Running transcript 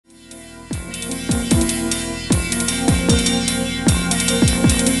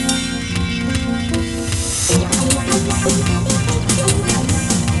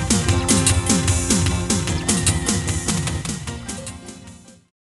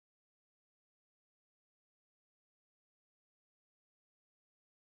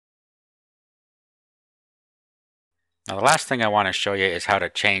Now the last thing I want to show you is how to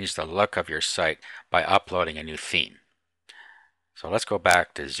change the look of your site by uploading a new theme. So let's go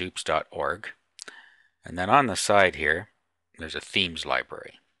back to Xoops.org, and then on the side here there's a themes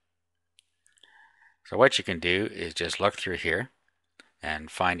library. So what you can do is just look through here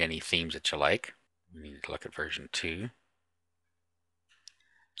and find any themes that you like. You need to look at version 2.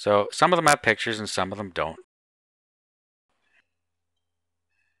 So some of them have pictures and some of them don't.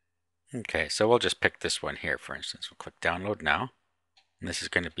 Okay, so we'll just pick this one here, for instance. We'll click download now. And this is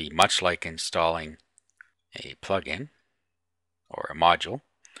going to be much like installing a plugin or a module.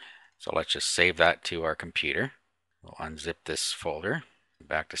 So let's just save that to our computer. We'll unzip this folder,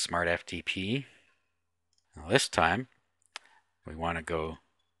 back to Smart FTP. Now this time we want to go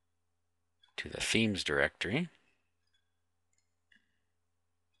to the themes directory.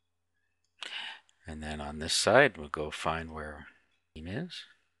 And then on this side we'll go find where theme is.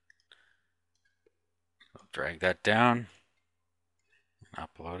 So drag that down and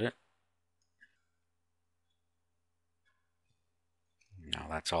upload it. Now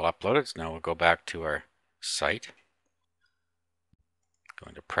that's all uploaded. So now we'll go back to our site. Go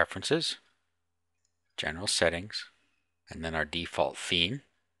into Preferences, General Settings, and then our default theme.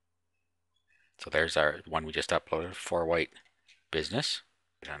 So there's our one we just uploaded, 4White Business.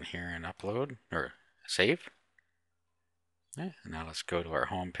 Down here and upload or save. Okay, and now let's go to our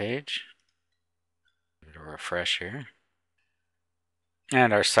home page. Give it a refresh here.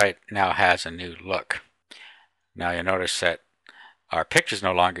 And our site now has a new look. Now you'll notice that our picture is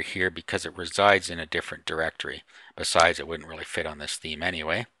no longer here because it resides in a different directory. Besides, it wouldn't really fit on this theme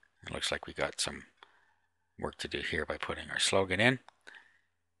anyway. It looks like we got some work to do here by putting our slogan in.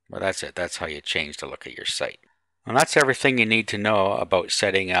 But that's it. That's how you change the look of your site. Well, that's everything you need to know about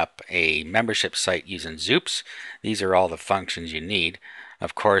setting up a membership site using Xoops. These are all the functions you need.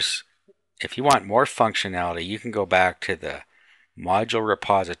 Of course, if you want more functionality, you can go back to the module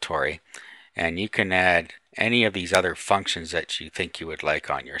repository and you can add any of these other functions that you think you would like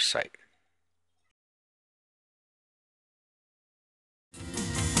on your site.